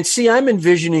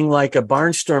envisioning like a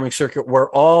barnstorming circuit where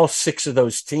all 6 of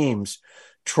those teams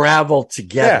travel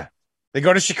together. Yeah. They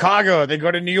go to Chicago. They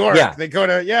go to New York. Yeah. They go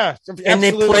to, absolutely. And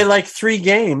they play like 3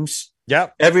 games.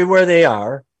 Yep. Everywhere they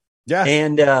are. Yeah.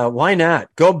 And why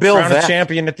not? Go Bill Crown Veeck. A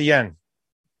champion at the end.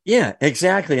 Yeah,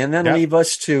 exactly. And then leave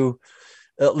us to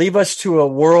a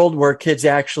world where kids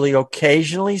actually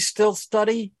occasionally still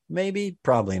study. Maybe,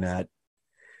 probably not.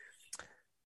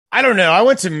 I don't know. I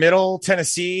went to Middle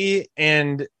Tennessee,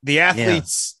 and the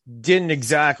athletes didn't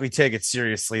exactly take it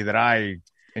seriously that I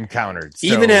encountered. So,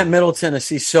 even at Middle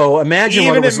Tennessee. So imagine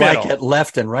what it was like at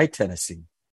Left and Right Tennessee.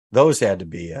 Those had to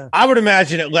be. I would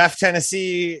imagine at Left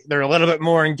Tennessee, they're a little bit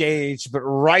more engaged, but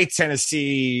Right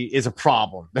Tennessee is a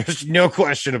problem. There's no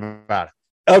question about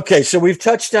it. Okay, so we've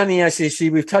touched on the SEC.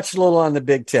 We've touched a little on the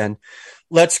Big Ten.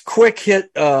 Let's quick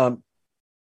hit the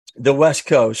West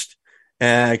Coast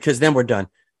because then we're done.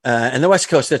 And the West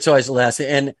Coast, that's always the last.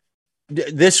 And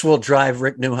this will drive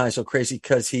Rick Neuheisel crazy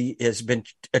because he has been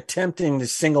attempting to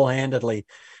single-handedly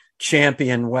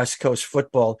champion West Coast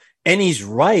football. And he's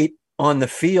right on the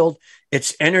field.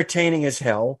 It's entertaining as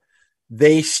hell.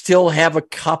 They still have a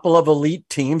couple of elite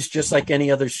teams, just like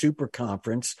any other super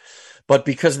conference. But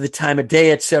because of the time of day,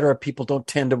 et cetera, people don't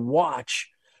tend to watch.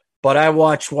 But I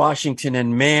watched Washington,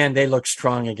 and man, they look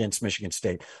strong against Michigan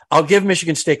State. I'll give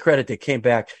Michigan State credit. They came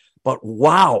back. But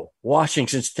wow,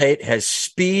 Washington State has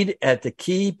speed at the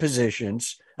key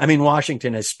positions. I mean,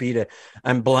 Washington has speed.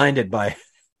 I'm blinded by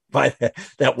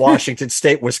that Washington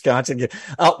State, Wisconsin.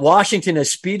 Washington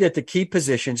has speed at the key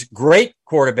positions. Great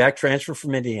quarterback transfer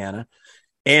from Indiana.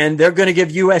 And they're going to give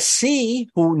USC,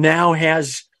 who now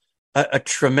has a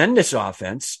tremendous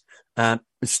offense,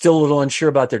 still a little unsure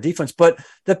about their defense, but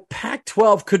the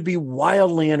Pac-12 could be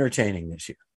wildly entertaining this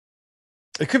year.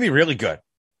 It could be really good.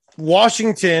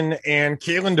 Washington and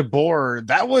Kalen DeBoer,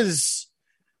 that was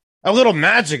a little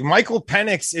magic. Michael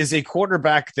Penix is a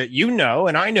quarterback that you know,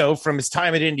 and I know from his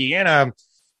time at Indiana.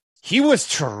 He was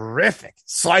terrific,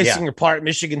 slicing apart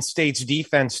Michigan State's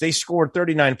defense. They scored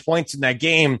 39 points in that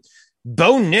game.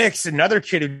 Bo Nix, another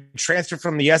kid who transferred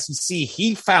from the SEC,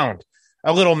 he found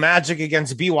a little magic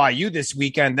against BYU this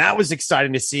weekend. That was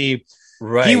exciting to see.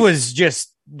 Right. He was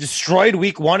just destroyed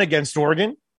week 1 against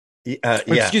Oregon.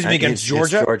 Against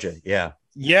Georgia.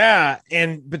 Yeah.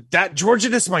 But that Georgia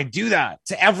just might do that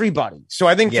to everybody. So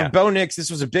I think for Bo Nix,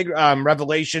 this was a big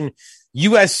revelation.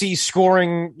 USC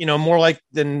scoring, more like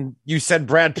than you said,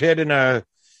 Brad Pitt in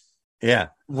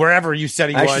wherever you said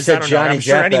he was. I don't know. I'm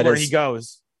sure anywhere he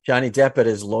goes. Johnny Depp at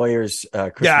his lawyer's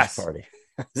Christmas party.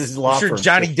 This is law I'm sure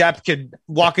Johnny Depp could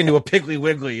walk into a Piggly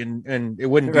Wiggly and it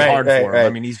wouldn't be hard for him. Right. I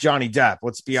mean, he's Johnny Depp.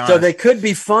 Let's be honest. So they could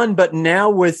be fun, but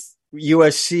now with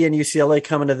USC and UCLA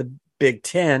coming to the Big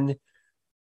Ten,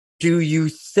 do you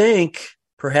think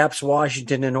perhaps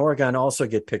Washington and Oregon also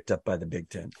get picked up by the Big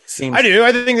Ten. I do.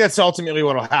 I think that's ultimately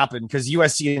what will happen because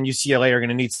USC and UCLA are going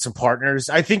to need some partners.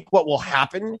 I think what will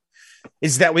happen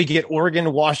is that we get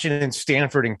Oregon, Washington,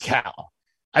 Stanford, and Cal.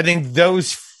 I think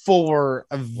those four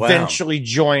eventually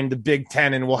join the Big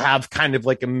Ten and we'll have kind of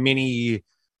like a mini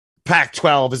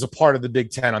Pac-12 as a part of the Big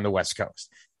Ten on the West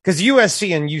Coast. Because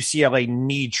USC and UCLA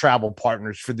need travel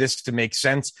partners for this to make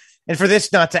sense and for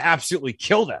this not to absolutely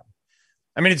kill them.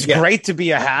 I mean, it's great to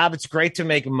be a hab. It's great to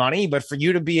make money, but for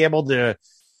you to be able to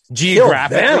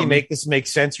geographically make this make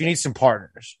sense, you need some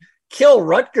partners. Kill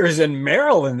Rutgers and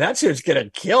Maryland. That's who's going to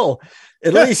kill.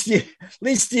 At least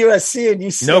USC and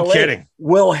UCLA no kidding.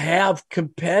 Will have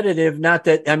competitive. Not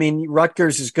that, I mean,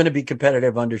 Rutgers is going to be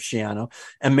competitive under Schiano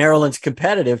and Maryland's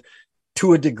competitive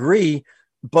to a degree,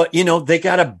 but they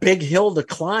got a big hill to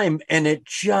climb and it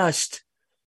just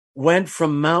went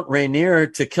from Mount Rainier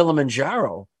to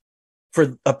Kilimanjaro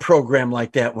for a program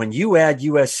like that. When you add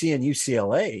USC and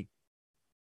UCLA,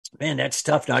 man, that's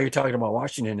tough. Now you're talking about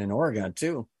Washington and Oregon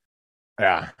too.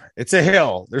 Yeah, it's a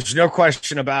hill. There's no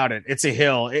question about it. It's a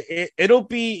hill. It'll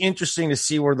be interesting to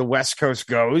see where the West Coast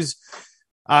goes.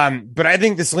 But I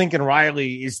think this Lincoln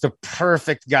Riley is the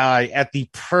perfect guy at the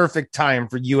perfect time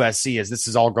for USC as this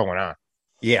is all going on.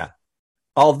 Yeah.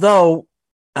 Although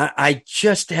I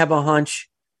just have a hunch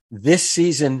this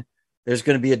season, there's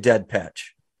going to be a dead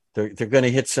patch. They're going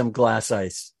to hit some glass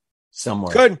ice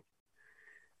somewhere. Good.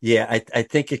 Yeah, I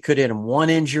think it could hit him. One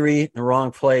injury in the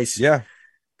wrong place. Yeah.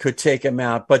 Could take him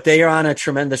out, but they are on a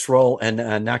tremendous roll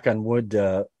and knock on wood.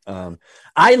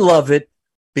 I love it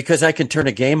because I can turn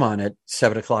a game on at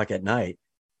 7:00 at night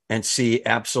and see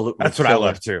absolutely. That's what I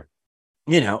love too.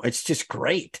 It's just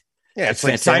great. Yeah. It's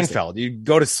like fantastic. Seinfeld. You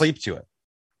go to sleep to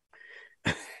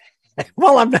it.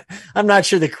 Well, I'm not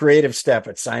sure the creative staff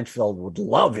at Seinfeld would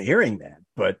love hearing that,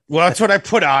 but that's what I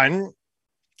put on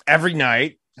every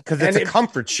night because it's a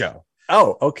comfort show.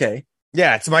 Oh, okay.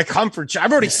 Yeah, it's my comfort show.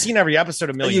 I've already seen every episode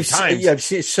a million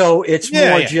times. So it's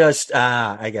more just,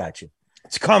 I got you.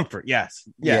 It's comfort, yes.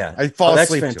 Yeah. I fall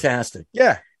asleep. That's fantastic.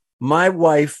 Yeah. My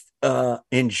wife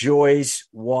enjoys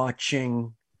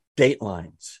watching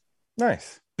Datelines.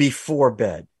 Nice. Before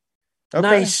bed. Okay.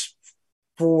 Nice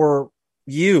for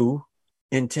you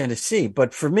in Tennessee.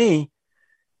 But for me,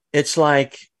 it's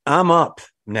like I'm up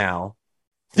now,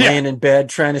 laying in bed,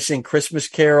 trying to sing Christmas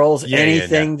carols,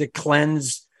 anything to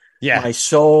cleanse my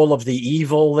soul of the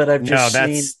evil that I've just seen. No,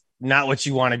 that's not what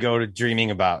you want to go to dreaming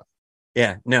about.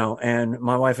 Yeah, no. And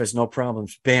my wife has no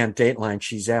problems. Bam, Dateline,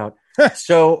 she's out.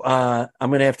 So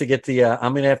I'm gonna have to get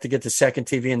the second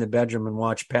TV in the bedroom and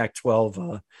watch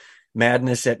Pac-12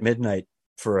 madness at midnight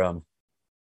for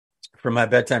my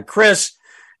bedtime. Chris,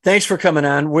 thanks for coming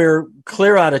on. We're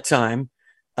clear out of time.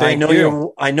 I know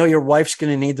your wife's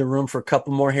gonna need the room for a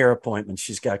couple more hair appointments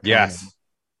she's got coming. Yes.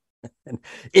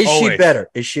 Is she better?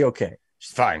 Is she okay?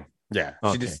 She's fine. Yeah.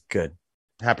 Okay, she just good.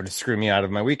 Happened to screw me out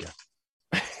of my weekend.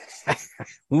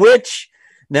 Which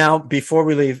now, before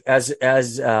we leave, as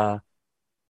a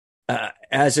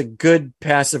good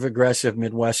passive aggressive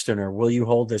Midwesterner, will you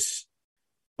hold this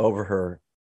over her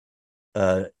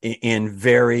in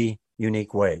very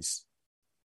unique ways?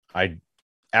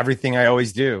 Everything I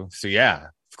always do. So yeah,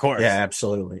 of course. Yeah,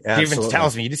 absolutely. He even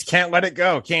tells me you just can't let it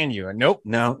go, can you? And nope.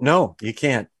 No, you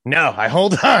can't. No, I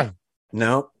hold on.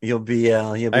 No, you'll be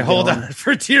I hold on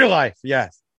for dear life.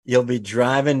 Yes. You'll be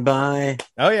driving by.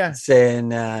 Oh yeah. Saying,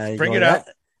 bring it up.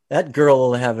 That girl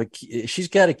will have she's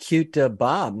got a cute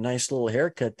bob, nice little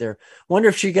haircut there. Wonder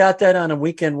if she got that on a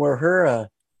weekend where her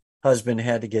husband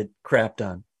had to get crapped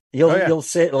on. You'll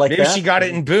say it like Maybe that. Maybe she got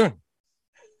it in Boone.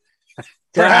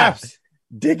 Perhaps.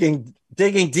 Digging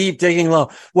deep, digging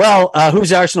low. Well,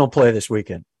 who's Arsenal play this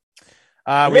weekend?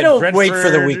 They don't wait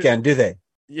for the weekend, do they?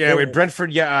 Yeah, we had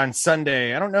Brentford on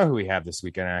Sunday. I don't know who we have this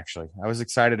weekend, actually. I was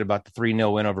excited about the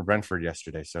 3-0 win over Brentford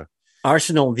yesterday. So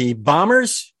Arsenal, the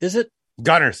Bombers, is it?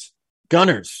 Gunners.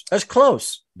 That's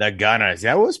close. The Gunners.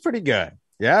 Yeah, it was pretty good.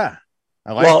 Yeah.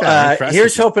 I like that.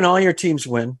 Here's hoping all your teams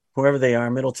win, whoever they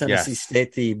are. Middle Tennessee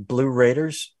State, the Blue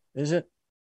Raiders, is it?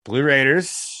 Blue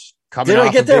Raiders. Did I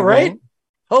get that right? Win.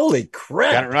 Holy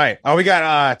crap. Got it right. Oh, we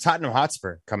got Tottenham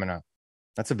Hotspur coming up.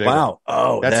 That's a big one.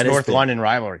 Oh, that's North London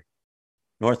rivalry.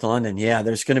 North London. Yeah,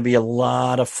 there's going to be a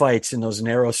lot of fights in those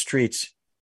narrow streets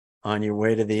on your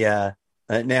way to the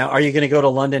now, are you going to go to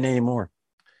London anymore?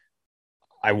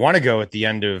 I want to go at the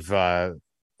end of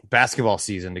basketball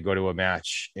season to go to a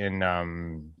match in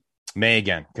May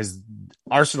again because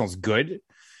Arsenal's good.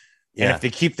 Yeah. And if they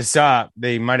keep this up,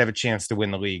 they might have a chance to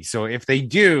win the league. So if they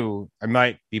do, I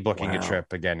might be booking a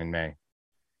trip again in May.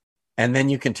 And then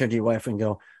you can turn to your wife and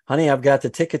go, honey, I've got the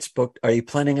tickets booked. Are you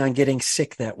planning on getting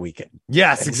sick that weekend?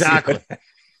 Yes, exactly.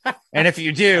 And if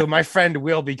you do, my friend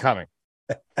will be coming.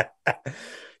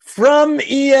 From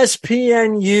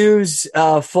ESPNU's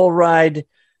Full Ride,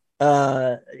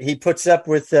 he puts up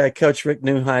with Coach Rick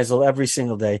Neuheisel every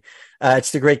single day.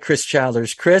 It's the great Chris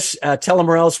Childers. Chris, tell him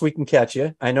where else we can catch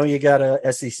you. I know you got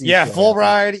a SEC. Yeah, Full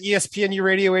Ride, ESPNU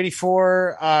Radio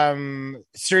 84,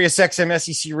 Sirius XM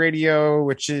SEC Radio,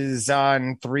 which is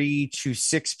on 3 to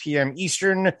 6 p.m.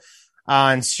 Eastern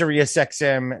on Sirius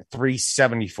XM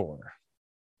 374.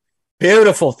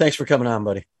 Beautiful. Thanks for coming on,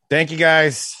 buddy. Thank you,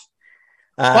 guys.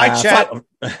 Bye, chat.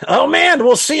 Oh man,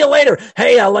 we'll see you later.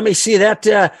 Hey, let me see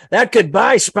that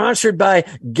goodbye sponsored by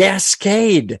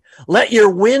Gascade. Let your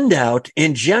wind out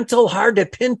in gentle, hard to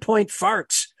pinpoint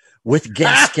farts with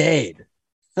Gascade.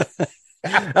 All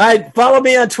right, follow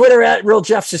me on Twitter at Real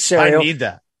Jeff Cesario. I need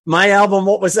that. My album,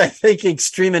 What Was I Thinking?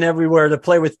 Streaming everywhere. To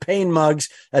Play with Pain mugs.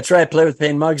 That's right, Play with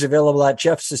Pain mugs available at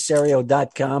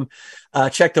jeffcesario.com.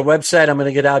 Check the website. I'm going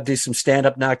to get out, do some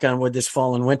stand-up, knock on wood, this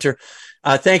fall and winter.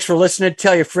 Thanks for listening.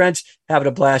 Tell your friends. Having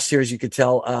a blast here, as you can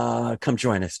tell. Come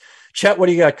join us. Chet, what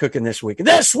do you got cooking this week?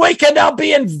 This weekend, I'll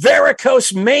be in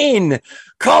Varicose, Maine,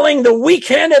 calling the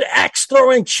weekend-at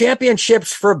axe-throwing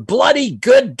championships for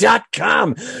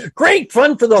bloodygood.com. Great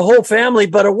fun for the whole family,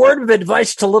 but a word of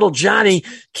advice to little Johnny,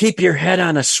 keep your head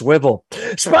on a swivel.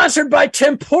 Sponsored by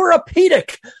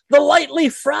Tempur-Pedic, the lightly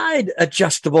fried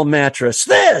adjustable mattress.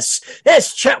 This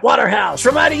is Chet Waterhouse,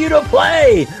 reminding you to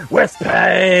play with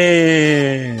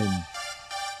pain.